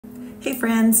Hey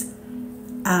friends,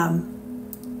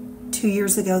 2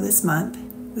 years ago this month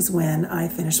was when I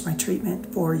finished my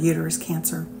treatment for uterus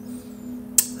cancer.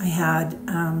 I had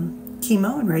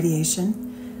chemo and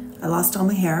radiation. I lost all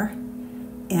my hair,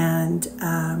 and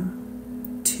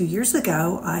 2 years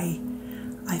ago I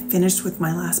finished with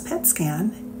my last PET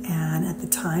scan, and at the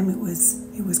time it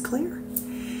was clear.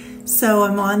 So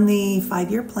I'm on the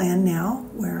 5-year plan now,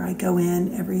 where I go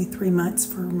in every 3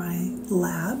 months for my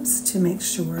labs to make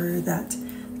sure that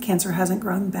the cancer hasn't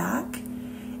grown back.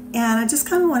 And I just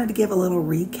kind of wanted to give a little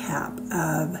recap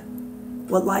of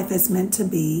what life has meant to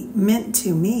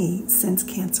me since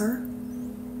cancer.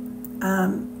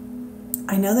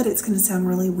 I know that it's going to sound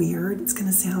really weird. It's going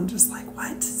to sound just like,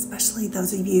 what? Especially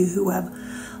those of you who have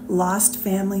lost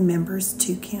family members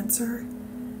to cancer.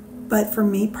 But for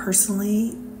me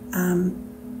personally,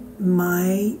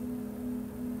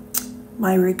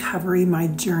 my recovery, my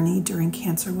journey during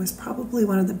cancer was probably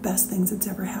one of the best things that's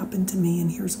ever happened to me,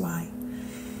 and here's why.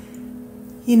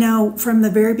 You know, from the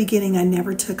very beginning, I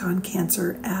never took on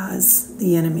cancer as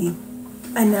the enemy.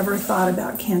 I never thought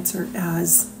about cancer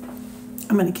as,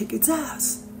 I'm going to kick its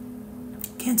ass.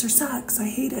 Cancer sucks. I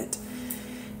hate it.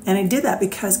 And I did that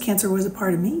because cancer was a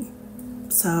part of me.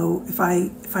 So if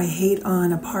I hate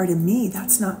on a part of me,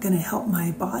 that's not going to help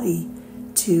my body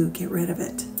to get rid of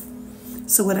it.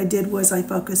 So what I did was I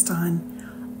focused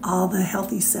on all the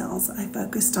healthy cells. I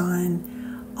focused on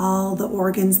all the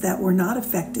organs that were not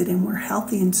affected and were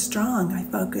healthy and strong. I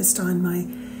focused on my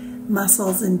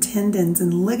muscles and tendons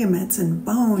and ligaments and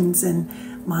bones and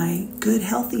my good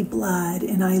healthy blood.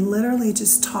 And I literally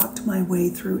just talked my way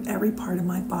through every part of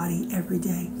my body every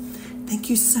day. Thank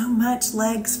you so much,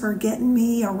 legs, for getting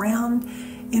me around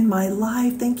in my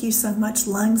life. Thank you so much,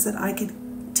 lungs, that I could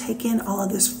take in all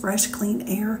of this fresh, clean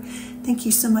air. Thank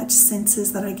you so much,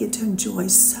 senses, that I get to enjoy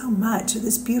so much of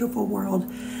this beautiful world.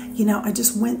 You know, I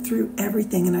just went through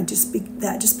everything, and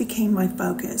that just became my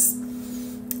focus.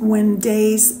 When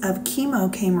days of chemo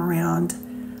came around,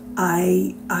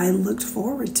 I looked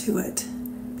forward to it,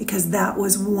 because that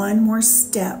was one more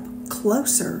step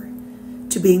closer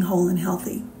to being whole and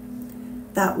healthy.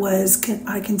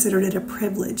 I considered it a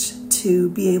privilege to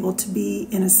be able to be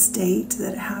in a state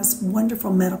that has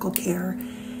wonderful medical care,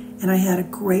 and I had a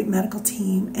great medical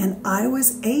team, and I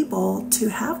was able to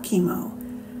have chemo.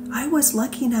 I was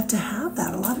lucky enough to have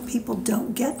that. A lot of people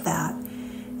don't get that.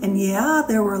 And yeah,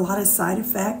 there were a lot of side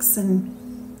effects, and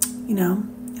you know,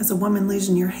 as a woman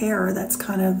losing your hair, that's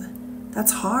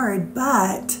hard,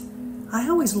 but I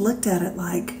always looked at it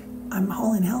like, I'm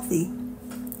whole and healthy.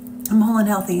 I'm whole and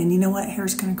healthy, and you know what?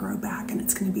 Hair's going to grow back, and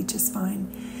it's going to be just fine.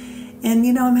 And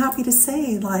you know, I'm happy to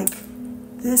say, like,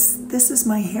 this is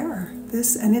my hair.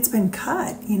 And it's been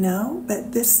cut, you know,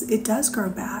 but it does grow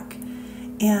back.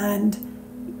 And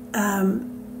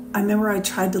I remember I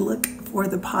tried to look for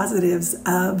the positives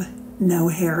of no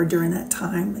hair during that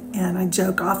time, and I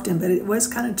joke often, but it was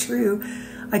kind of true.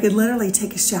 I could literally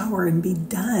take a shower and be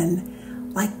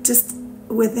done, like just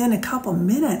within a couple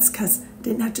minutes, because I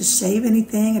didn't have to shave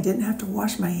anything. I didn't have to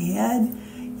wash my head.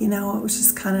 You know, it was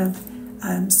just kind of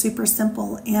super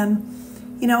simple. And,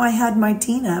 you know, I had my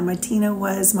Tina. My Tina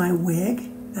was my wig.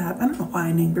 I don't know why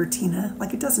I named her Tina.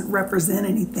 Like, it doesn't represent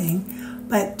anything,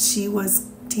 but she was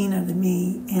Tina to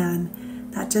me. And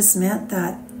that just meant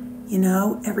that, you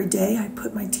know, every day I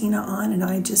put my Tina on, and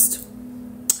I just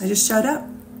showed up.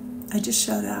 I just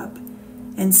showed up.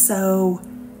 And so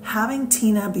having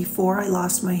Tina before I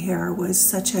lost my hair was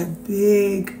such a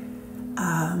big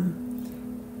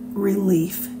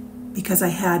relief, because I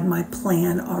had my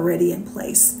plan already in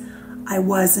place. I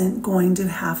wasn't going to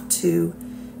have to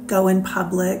go in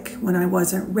public when I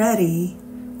wasn't ready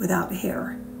without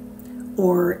hair,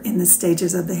 or in the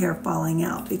stages of the hair falling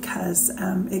out, because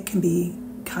it can be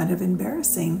kind of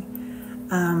embarrassing.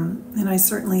 And I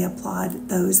certainly applaud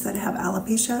those that have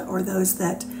alopecia, or those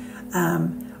that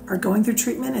are going through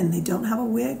treatment and they don't have a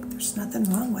wig. There's nothing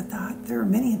wrong with that. There are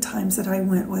many times that I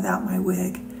went without my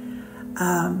wig.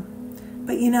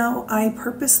 But you know, I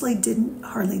purposely didn't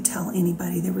hardly tell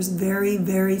anybody. There was very,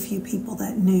 very few people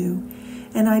that knew.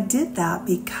 And I did that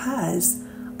because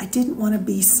I didn't want to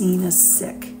be seen as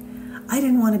sick. I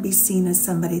didn't want to be seen as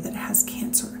somebody that has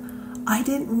cancer. I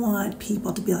didn't want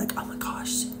people to be like, oh my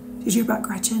gosh, did you hear about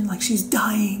Gretchen? Like, she's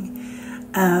dying.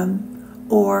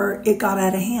 Or it got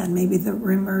out of hand. Maybe the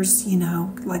rumors, you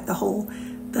know, like the whole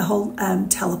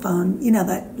telephone, you know,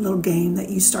 that little game that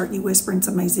you start and you whisper in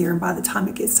somebody's ear, and by the time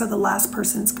it gets to the last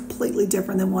person, it's completely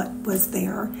different than what was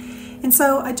there. And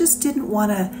so I just didn't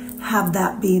want to have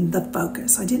that be the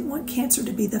focus. I didn't want cancer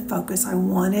to be the focus. I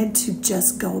wanted to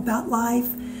just go about life.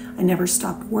 I never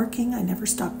stopped working. I never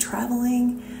stopped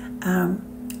traveling.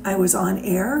 I was on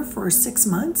air for 6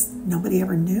 months. Nobody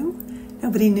ever knew.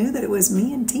 Nobody knew that it was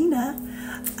me and Tina.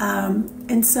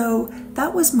 And so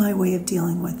that was my way of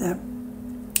dealing with it.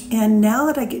 And now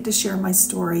that I get to share my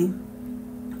story,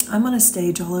 I'm on a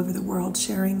stage all over the world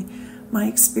sharing my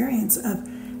experience of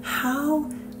how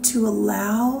to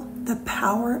allow the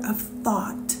power of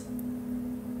thought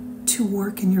to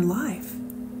work in your life.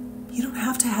 You don't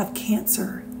have to have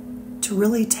cancer to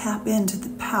really tap into the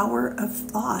power of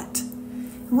thought.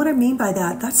 And what I mean by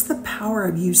that, that's the power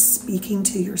of you speaking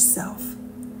to yourself.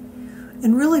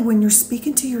 And really, when you're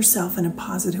speaking to yourself in a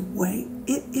positive way,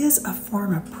 it is a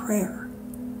form of prayer.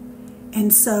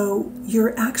 And so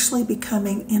you're actually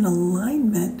becoming in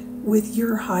alignment with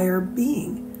your higher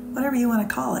being, whatever you want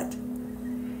to call it.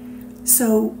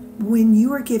 So when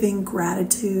you are giving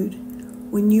gratitude,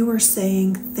 when you are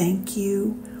saying thank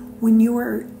you, when you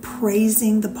are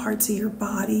praising the parts of your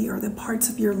body or the parts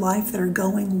of your life that are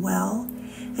going well,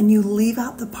 and you leave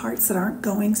out the parts that aren't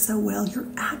going so well, you're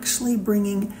actually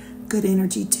bringing good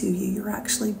energy to you. You're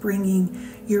actually bringing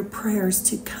your prayers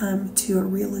to come to a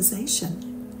realization.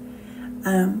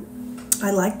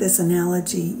 I like this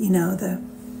analogy, the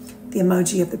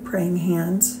emoji of the praying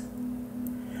hands.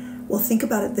 Well, think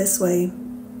about it this way.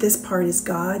 This part is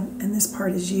God and this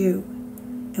part is you.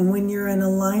 And when you're in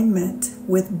alignment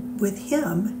with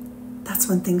Him, that's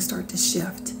when things start to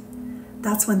shift.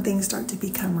 That's when things start to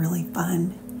become really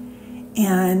fun.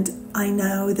 And I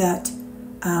know that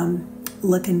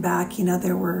looking back,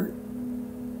 there were,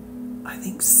 I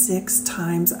think, 6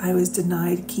 times I was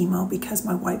denied chemo because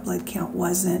my white blood count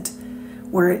wasn't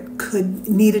where it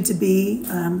needed to be.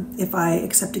 If I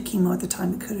accepted chemo at the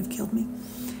time, it could have killed me.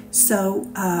 So,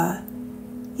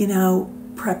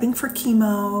 prepping for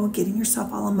chemo, getting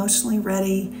yourself all emotionally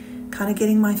ready, kind of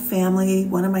getting my family.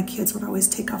 One of my kids would always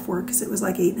take off work because it was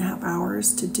like 8.5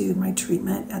 hours to do my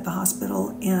treatment at the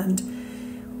hospital. And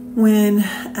when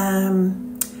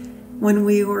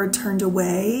we were turned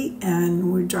away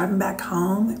and we were driving back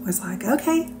home, it was like,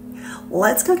 okay,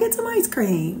 let's go get some ice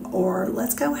cream, or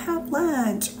let's go have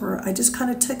lunch. Or I just kind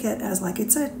of took it as like,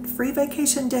 it's a free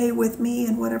vacation day with me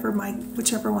and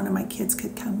whichever one of my kids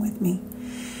could come with me.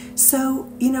 So,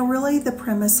 really the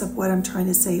premise of what I'm trying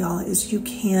to say, y'all, is you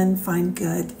can find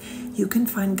good. You can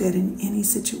find good in any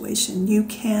situation. You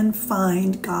can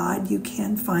find God. You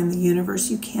can find the universe.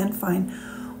 You can find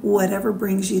whatever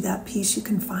brings you that peace. You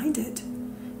can find it.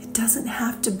 It doesn't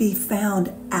have to be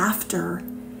found after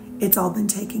it's all been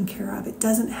taken care of. It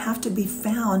doesn't have to be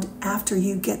found after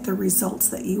you get the results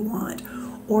that you want,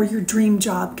 or your dream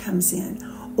job comes in,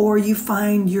 or you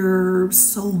find your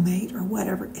soulmate or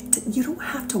whatever. You don't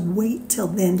have to wait till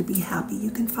then to be happy. You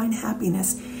can find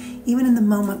happiness even in the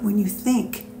moment when you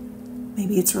think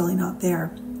maybe it's really not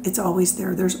there. It's always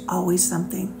there. There's always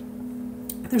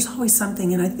something. There's always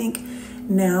something. And I think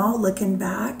now, looking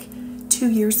back, 2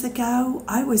 years ago,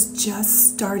 I was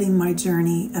just starting my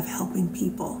journey of helping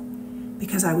people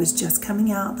because I was just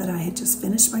coming out that I had just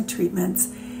finished my treatments.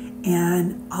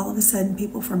 And all of a sudden,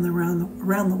 people from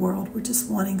around the world were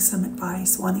just wanting some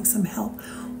advice, wanting some help,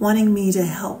 wanting me to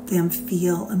help them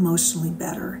feel emotionally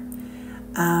better.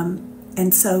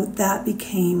 And so that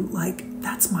became like,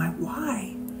 that's my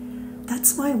why.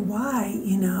 That's my why,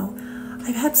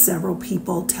 I've had several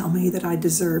people tell me that I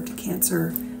deserved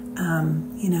cancer.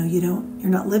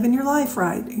 You're not living your life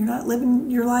right. You're not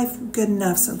living your life good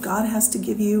enough. So God has to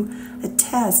give you a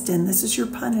test, and this is your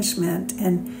punishment.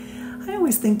 And I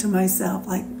always think to myself,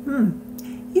 like,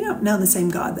 you don't know the same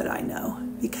God that I know,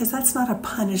 because that's not a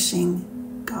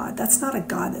punishing God. That's not a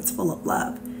God that's full of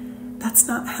love. That's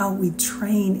not how we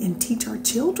train and teach our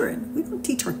children. We don't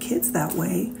teach our kids that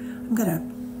way. I'm going to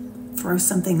throw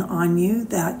something on you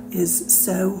that is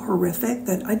so horrific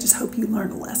that I just hope you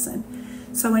learn a lesson.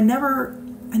 So I never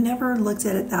looked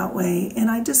at it that way.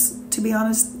 And I just, to be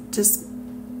honest, just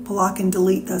block and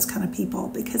delete those kind of people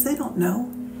because they don't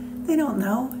know. They don't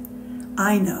know.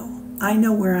 I know. I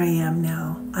know where I am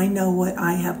now. I know what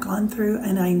I have gone through,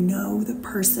 and I know the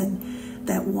person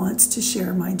that wants to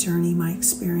share my journey, my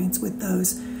experience with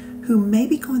those who may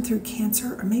be going through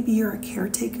cancer, or maybe you're a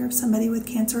caretaker of somebody with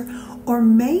cancer, or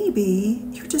maybe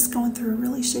you're just going through a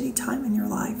really shitty time in your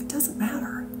life. It doesn't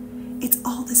matter. It's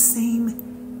all the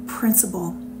same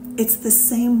principle. It's the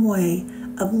same way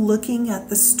of looking at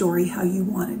the story how you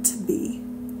want it to be.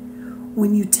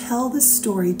 When you tell the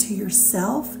story to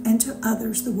yourself and to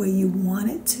others the way you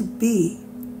want it to be,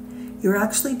 you're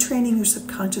actually training your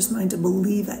subconscious mind to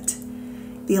believe it.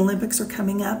 The Olympics are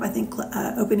coming up. I think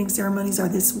opening ceremonies are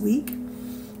this week.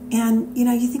 And,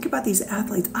 you think about these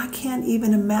athletes. I can't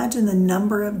even imagine the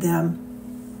number of them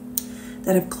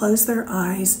that have closed their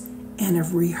eyes and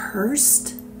have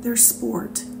rehearsed their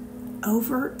sport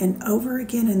over and over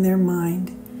again in their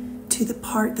mind to the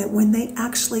part that when they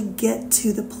actually get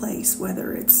to the place,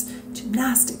 whether it's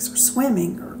gymnastics or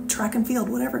swimming or track and field,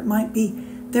 whatever it might be,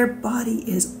 their body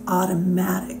is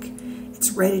automatic.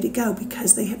 It's ready to go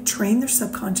because they have trained their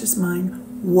subconscious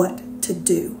mind what to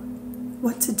do.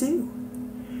 What to do.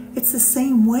 It's the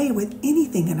same way with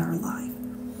anything in our life.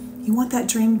 You want that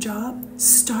dream job?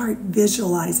 Start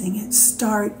visualizing it.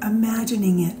 Start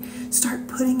imagining it. Start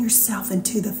putting yourself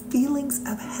into the feelings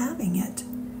of having it.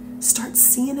 Start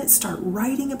seeing it. Start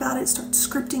writing about it. Start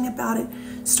scripting about it.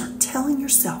 Start telling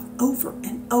yourself over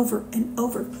and over and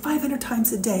over 500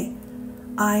 times a day,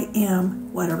 I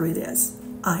am whatever it is.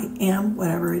 I am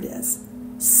whatever it is.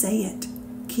 Say it.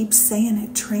 Keep saying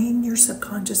it. Train your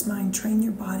subconscious mind. Train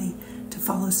your body to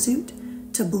follow suit,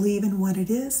 to believe in what it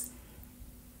is,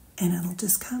 and it'll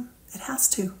just come. It has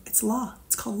to. It's law.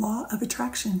 It's called law of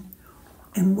attraction.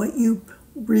 And what you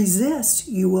resist,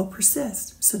 you will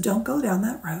persist. So don't go down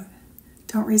that road.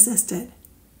 Don't resist it.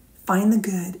 Find the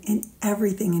good in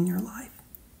everything in your life.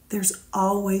 There's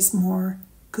always more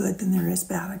good than there is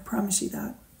bad. I promise you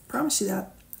that. I promise you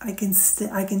that. I can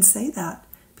say that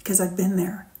because I've been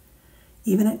there.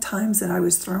 Even at times that I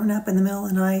was thrown up in the middle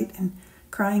of the night and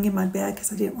crying in my bed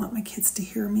because I didn't want my kids to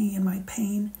hear me in my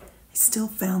pain, I still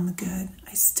found the good.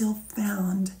 I still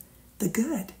found the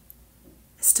good.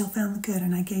 I still found the good,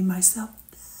 and I gave myself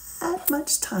that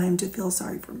much time to feel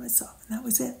sorry for myself, and that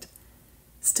was it.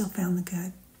 Still found the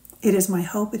good. It is my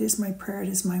hope, it is my prayer, it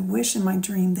is my wish and my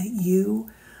dream that you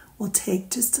will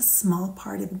take just a small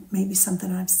part of maybe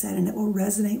something I've said, and it will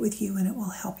resonate with you, and it will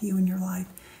help you in your life.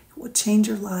 It will change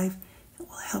your life. It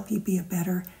will help you be a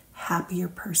better, happier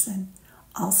person.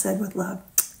 All said with love.